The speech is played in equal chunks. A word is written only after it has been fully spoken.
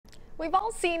We've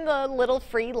all seen the little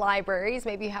free libraries.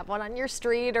 Maybe you have one on your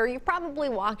street or you've probably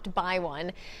walked by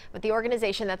one. But the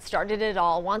organization that started it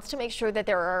all wants to make sure that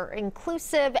there are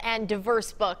inclusive and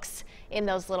diverse books in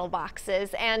those little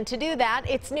boxes. And to do that,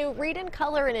 its new Read in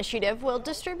Color initiative will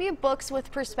distribute books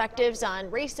with perspectives on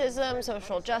racism,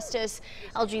 social justice,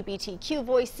 LGBTQ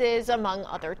voices, among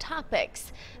other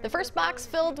topics. The first box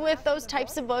filled with those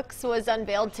types of books was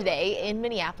unveiled today in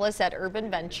Minneapolis at Urban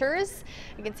Ventures.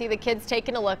 You can see the kids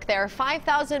taking a look there.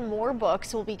 5,000 more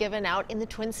books will be given out in the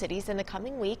Twin Cities in the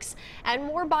coming weeks, and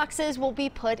more boxes will be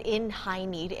put in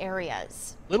high-need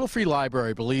areas. Little Free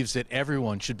Library believes that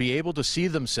everyone should be able to see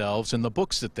themselves in the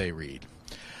books that they read.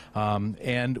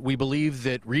 And we believe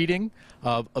that reading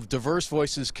of diverse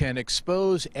voices can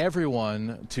expose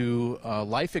everyone to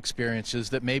life experiences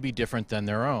that may be different than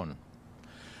their own.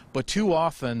 But too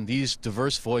often, these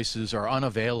diverse voices are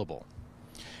unavailable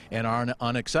and are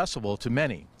inaccessible to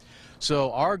many.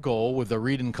 So our goal with the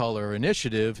Read in Color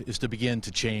initiative is to begin to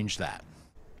change that.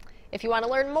 If you want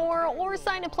to learn more or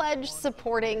sign a pledge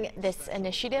supporting this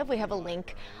initiative, we have a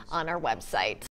link on our website.